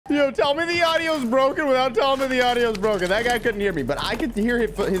Yo, tell me the audio's broken without telling me the audio's broken. That guy couldn't hear me, but I could hear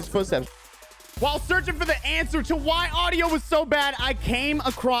his footsteps. While searching for the answer to why audio was so bad, I came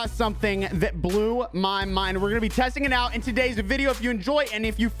across something that blew my mind. We're going to be testing it out in today's video. If you enjoy and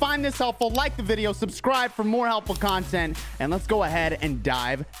if you find this helpful, like the video, subscribe for more helpful content, and let's go ahead and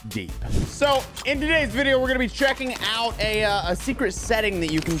dive deep. So in today's video, we're going to be checking out a secret setting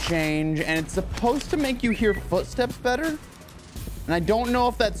that you can change, and it's supposed to make you hear footsteps better. And I don't know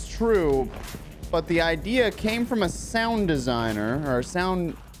if that's true, but the idea came from a sound designer or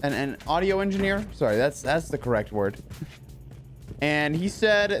an audio engineer. Sorry, that's the correct word. And he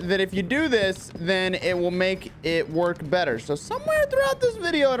said that if you do this, then it will make it work better. So somewhere throughout this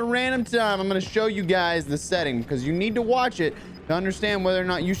video at a random time, I'm going to show you guys the setting because you need to watch it to understand whether or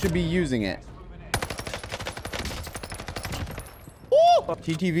not you should be using it. Woo!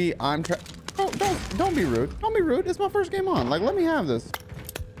 TTV, oh, don't be rude. Don't be rude. It's my first game on. Like, let me have this.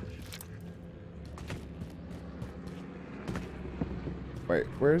 Wait,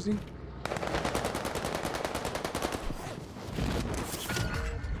 where is he?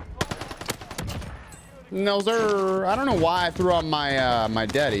 No, sir. I don't know why I threw out my my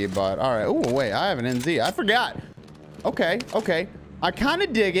daddy, but all right. Oh, wait, I have an NZ. I forgot. Okay. I kind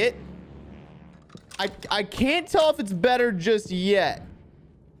of dig it. I can't tell if it's better just yet.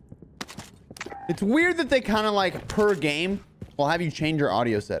 It's weird that they kind of like per game will have you change your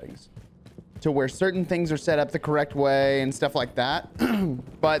audio settings to where certain things are set up the correct way and stuff like that.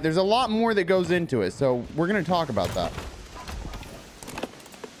 But there's a lot more that goes into it. So we're going to talk about that.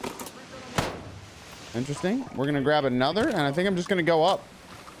 Interesting. We're going to grab another, and I think I'm just going to go up.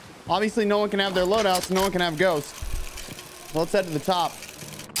 Obviously, no one can have their loadouts. No one can have ghosts. Well, let's head to the top.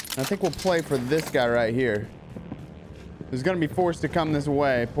 I think we'll play for this guy right here. He's going to be forced to come this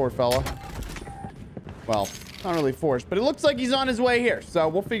way. Poor fella. Well, not really forced, but it looks like he's on his way here. So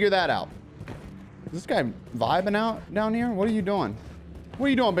we'll figure that out. Is this guy vibing out down here? What are you doing? What are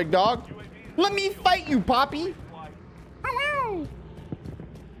you doing, big dog? Let me fight you, Poppy.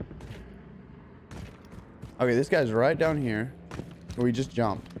 Okay, this guy's right down here. Or he just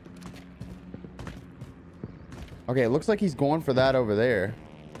jumped. Okay, it looks like he's going for that over there.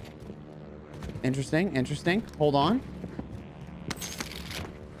 Interesting. Hold on.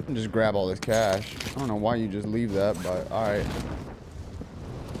 Just grab all this cash. I don't know why you just leave that, but all right.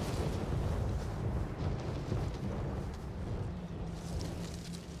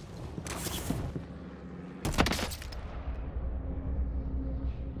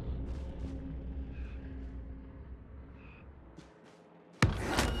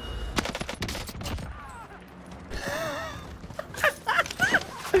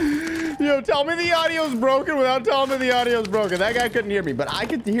 Yo, tell me the audio's broken without telling me the audio's broken. That guy couldn't hear me, but I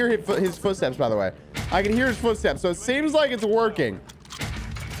could hear his footsteps, by the way. I can hear his footsteps, so it seems like it's working.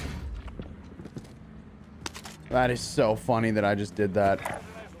 That is so funny that I just did that.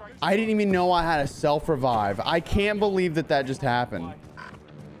 I didn't even know I had a self-revive. I can't believe that that just happened.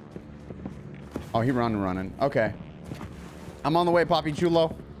 Oh, he running. Okay. I'm on the way, Poppy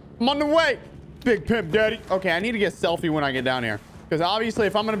Chulo. I'm on the way, Big Pimp Daddy. Okay, I need to get selfie when I get down here. Because obviously,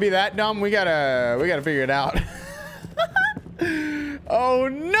 if I'm gonna be that dumb, we gotta figure it out. Oh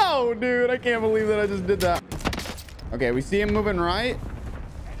no, dude! I can't believe that I just did that. Okay, we see him moving right.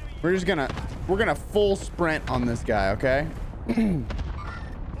 We're gonna full sprint on this guy. Okay.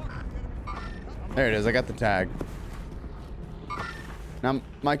 There it is. I got the tag. Now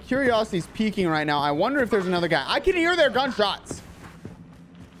my curiosity's peaking right now. I wonder if there's another guy. I can hear their gunshots.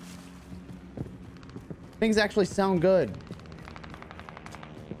 Things actually sound good.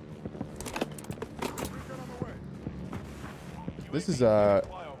 This is a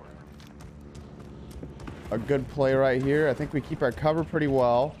good play right here. I think we keep our cover pretty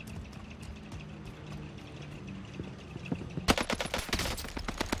well.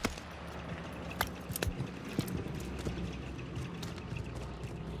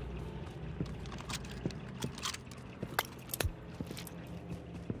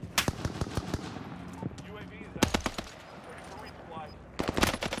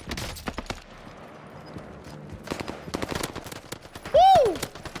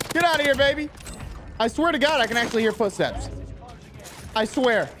 Get out of here, baby. I swear to God, I can actually hear footsteps. I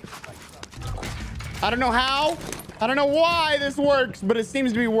swear. I don't know how. I don't know why this works, but it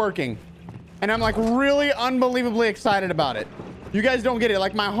seems to be working. And I'm like really unbelievably excited about it. You guys don't get it.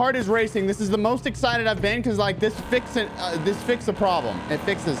 Like my heart is racing. This is the most excited I've been because like this fixes a problem. It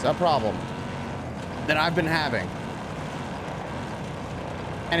fixes a problem that I've been having.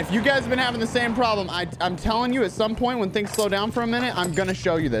 And if you guys have been having the same problem, I'm telling you, at some point when things slow down for a minute, I'm gonna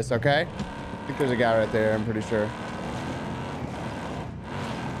show you this, okay? I think there's a guy right there, I'm pretty sure.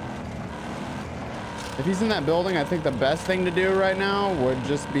 If he's in that building, I think the best thing to do right now would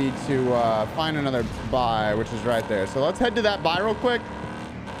just be to find another buy, which is right there. So let's head to that buy real quick.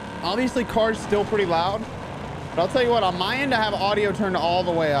 Obviously, car's still pretty loud. But I'll tell you what, on my end, I have audio turned all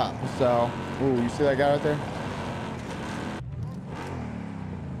the way up. So, ooh, you see that guy right there?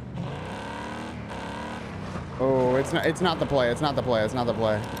 Oh, it's not the play. It's not the play. It's not the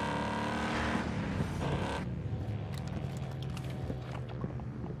play.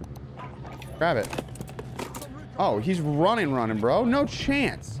 Grab it. Oh, he's running, bro. No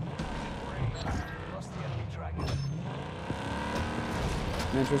chance.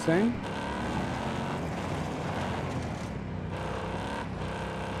 Interesting.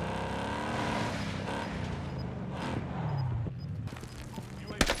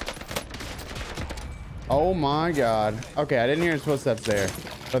 Oh my God. Okay, I didn't hear his footsteps there.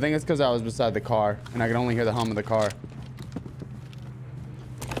 But I think it's because I was beside the car and I could only hear the hum of the car.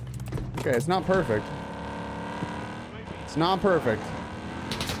 Okay, it's not perfect. It's not perfect.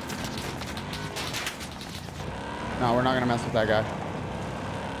 No, we're not gonna mess with that guy.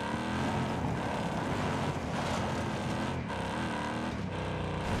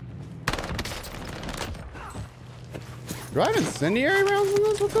 Do I have incendiary rounds in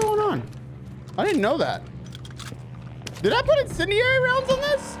this? What's going on? I didn't know that. Did I put incendiary rounds on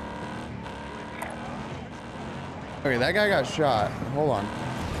this? Okay, that guy got shot. Hold on.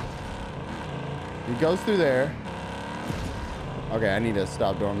 He goes through there. Okay, I need to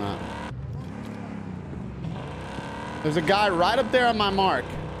stop doing that. There's a guy right up there on my mark.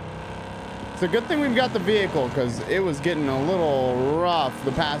 It's a good thing we've got the vehicle because it was getting a little rough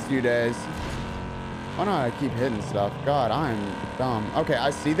the past few days. Why don't I keep hitting stuff? God, I'm dumb. Okay,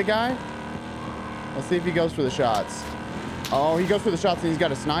 I see the guy. Let's see if he goes for the shots. Oh, he goes for the shots and he's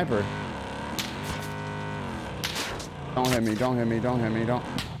got a sniper. Don't hit me, don't hit me, don't hit me, don't.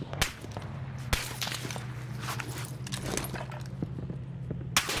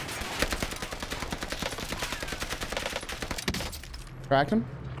 Cracked him.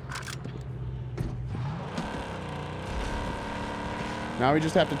 Now we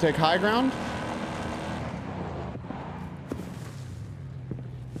just have to take high ground.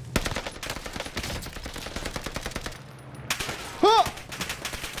 Ah!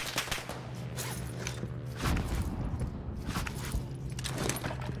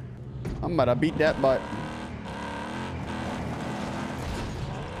 I'm about to beat that butt.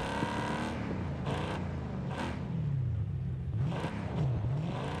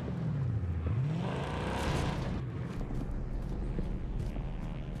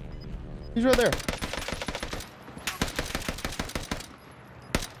 He's right there.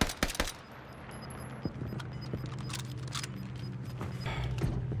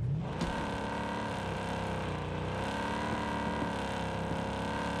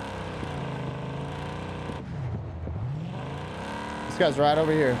 This guy's right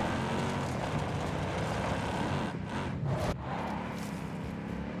over here.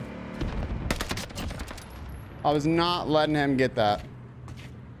 I was not letting him get that.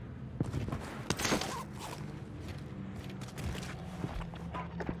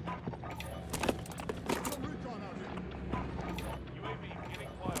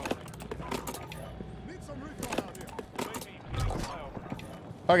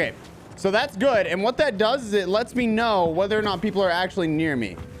 Okay, so that's good. And what that does is it lets me know whether or not people are actually near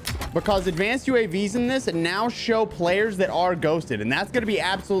me. Because advanced UAVs in this now show players that are ghosted. And that's going to be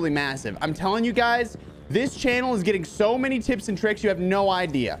absolutely massive. I'm telling you guys, this channel is getting so many tips and tricks you have no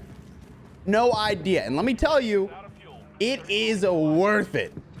idea. No idea. And let me tell you, it is worth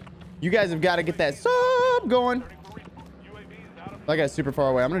it. You guys have got to get that sub going. That guy's super far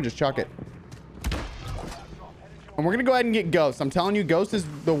away. I'm going to just chuck it. And we're going to go ahead and get Ghost. I'm telling you, Ghost is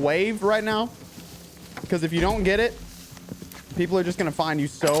the wave right now. Because if you don't get it, people are just going to find you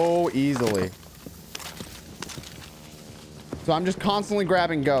so easily. So I'm just constantly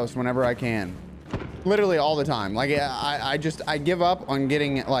grabbing Ghost whenever I can. Literally all the time. Like, I give up on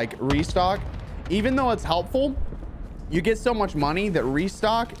getting, like, restock. Even though it's helpful, you get so much money that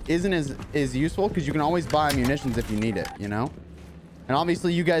restock isn't as useful because you can always buy munitions if you need it, you know? And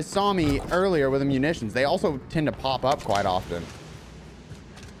obviously, you guys saw me earlier with the munitions. They also tend to pop up quite often.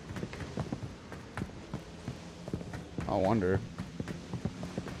 I wonder.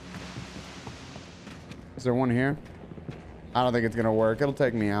 Is there one here? I don't think it's going to work. It'll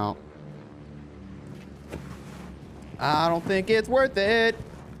take me out. I don't think it's worth it.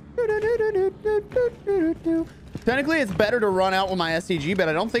 Technically, it's better to run out with my SCG, but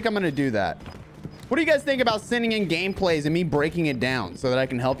I don't think I'm going to do that. What do you guys think about sending in gameplays and me breaking it down so that I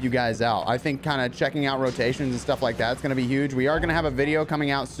can help you guys out? I think kind of checking out rotations and stuff like that is going to be huge. We are going to have a video coming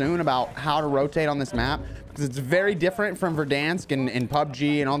out soon about how to rotate on this map because it's very different from Verdansk and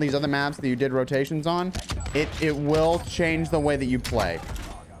PUBG and all these other maps that you did rotations on. It will change the way that you play.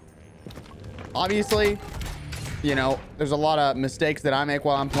 Obviously, you know, there's a lot of mistakes that I make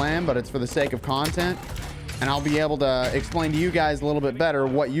while I'm playing, but it's for the sake of content. And I'll be able to explain to you guys a little bit better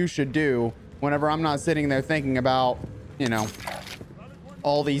what you should do whenever I'm not sitting there thinking about, you know,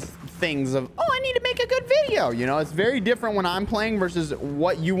 all these things of, oh, I need to make a good video. You know, it's very different when I'm playing versus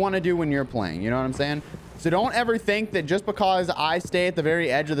what you want to do when you're playing. You know what I'm saying? So don't ever think that just because I stay at the very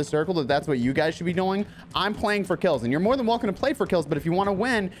edge of the circle that that's what you guys should be doing. I'm playing for kills, and you're more than welcome to play for kills. But if you want to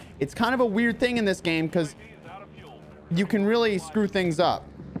win, it's kind of a weird thing in this game because you can really screw things up.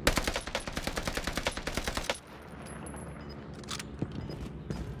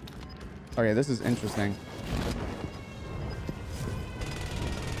 Okay, this is interesting.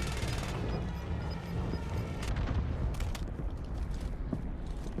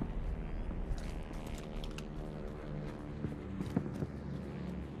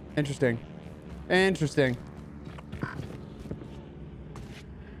 Interesting. Interesting.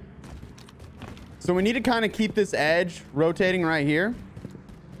 So we need to kind of keep this edge rotating right here.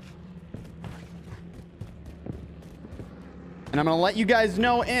 And I'm going to let you guys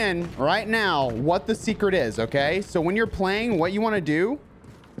know in right now what the secret is, okay? So when you're playing, what you want to do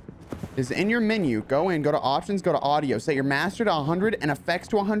is in your menu, go to options, go to audio, set your master to 100 and effects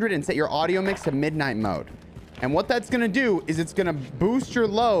to 100 and set your audio mix to midnight mode. And what that's going to do is it's going to boost your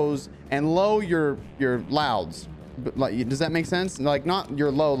lows and low your louds. Like, does that make sense? Like, not your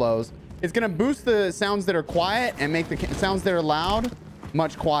lows. It's going to boost the sounds that are quiet and make the sounds that are loud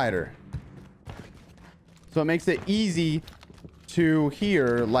much quieter. So it makes it easy to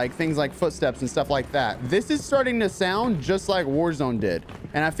hear like things like footsteps and stuff like that. This is starting to sound just like Warzone did.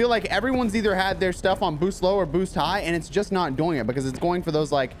 And I feel like everyone's either had their stuff on boost low or boost high, and it's just not doing it because it's going for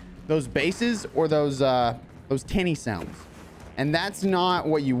those like those basses or those tinny sounds. And that's not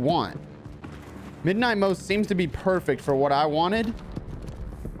what you want. Midnight mode seems to be perfect for what I wanted.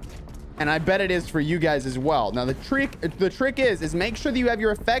 And I bet it is for you guys as well. Now the trick is make sure that you have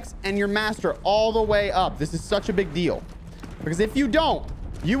your effects and your master all the way up. This is such a big deal. Because if you don't,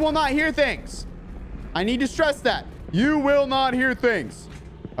 you will not hear things. I need to stress that. You will not hear things.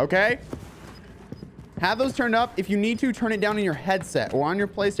 Okay? Have those turned up. If you need to, turn it down in your headset or on your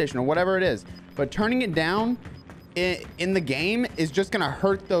PlayStation or whatever it is. But turning it down in the game is just going to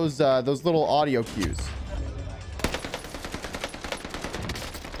hurt those little audio cues.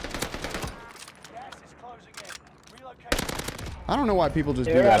 I don't know why people just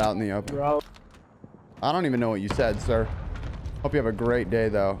do that out in the open. I don't even know what you said, sir. Hope you have a great day,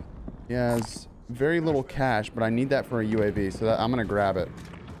 though. Yeah, it's very little cash, but I need that for a UAV, so I'm gonna grab it.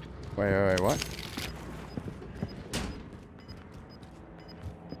 Wait, what?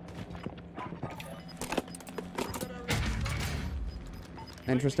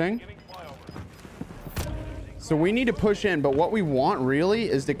 Interesting. So we need to push in, but what we want really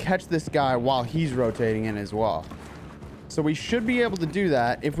is to catch this guy while he's rotating in as well. So we should be able to do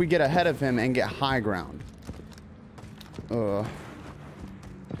that if we get ahead of him and get high ground. And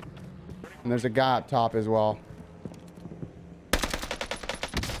there's a guy up top as well.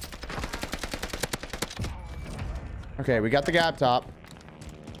 Okay, we got the guy up top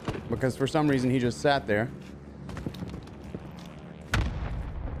because for some reason he just sat there.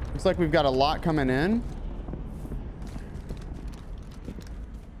 Looks like we've got a lot coming in.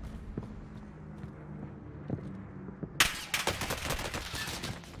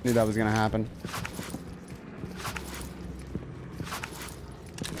 Knew that was gonna happen.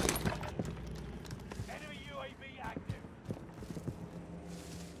 Enemy UAV active.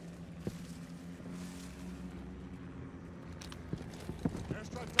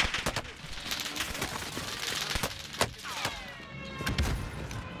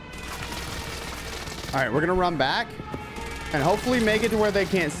 All right, we're gonna run back and hopefully make it to where they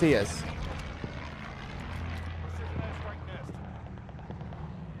can't see us.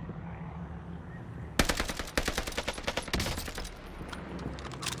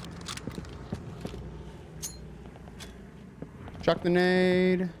 Chuck the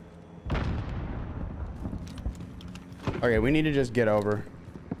nade. Okay, we need to just get over.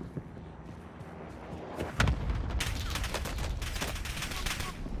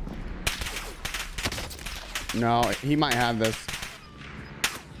 No, he might have this.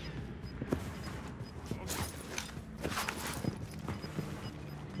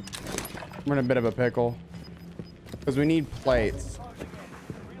 We're in a bit of a pickle because we need plates.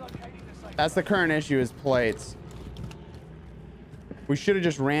 That's the current issue is plates. We should have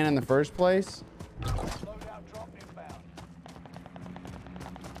just ran in the first place.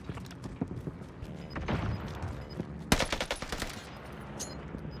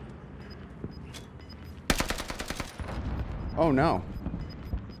 Oh no.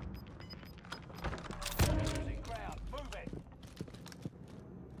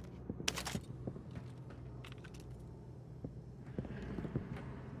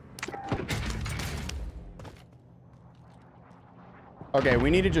 Okay,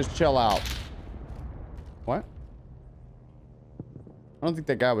 we need to just chill out. What? I don't think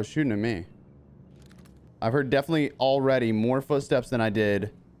that guy was shooting at me. I've heard definitely already more footsteps than I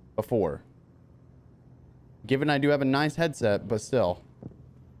did before. Given I do have a nice headset, but still.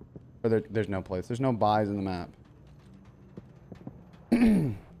 But there's no place. There's no buys in the map.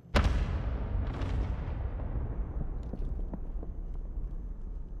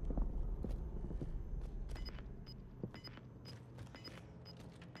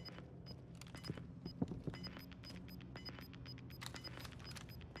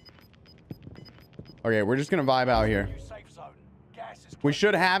 Okay, we're just gonna vibe out here. We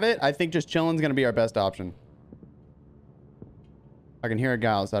should have it. I think just chilling's gonna be our best option. I can hear a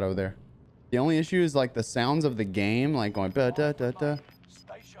guy outside over there. The only issue is like the sounds of the game, like going da da da da.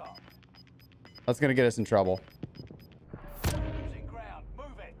 That's gonna get us in trouble.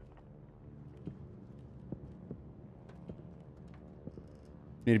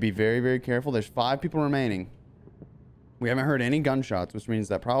 Need to be very, very careful. There's 5 people remaining. We haven't heard any gunshots, which means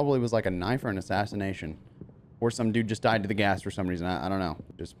that probably was like a knife or an assassination. Or some dude just died to the gas for some reason. I don't know.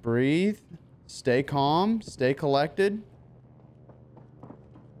 Just breathe. Stay calm. Stay collected.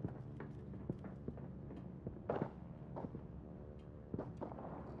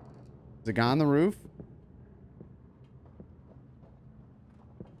 Is a guy on the roof?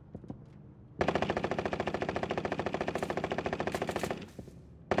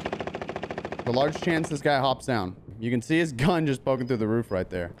 There's a large chance this guy hops down. You can see his gun just poking through the roof right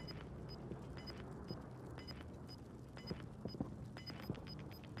there.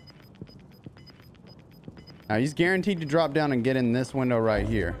 Now he's guaranteed to drop down and get in this window right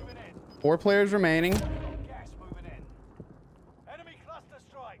here. 4 players remaining. Enemy cluster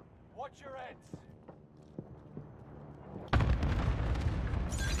strike. Watch your heads.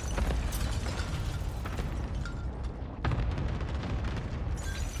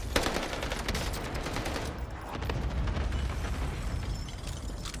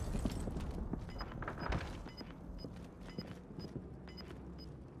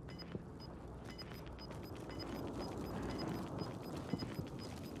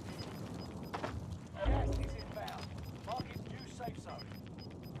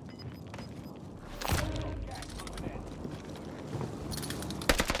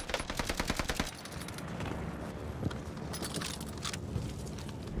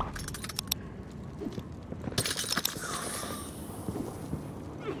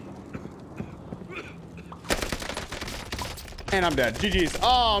 And I'm dead. GG's.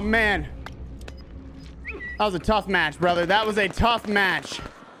 Oh, man. That was a tough match, brother. That was a tough match.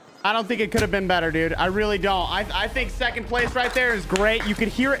 I don't think it could have been better, dude. I really don't. I think second place right there is great. You could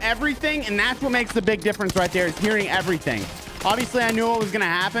hear everything, and that's what makes the big difference right there is hearing everything. Obviously, I knew what was going to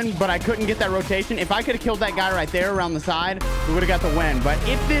happen, but I couldn't get that rotation. If I could have killed that guy right there around the side, we would have got the win. But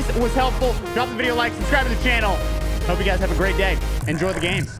if this was helpful, drop the video a like, subscribe to the channel. Hope you guys have a great day. Enjoy the game.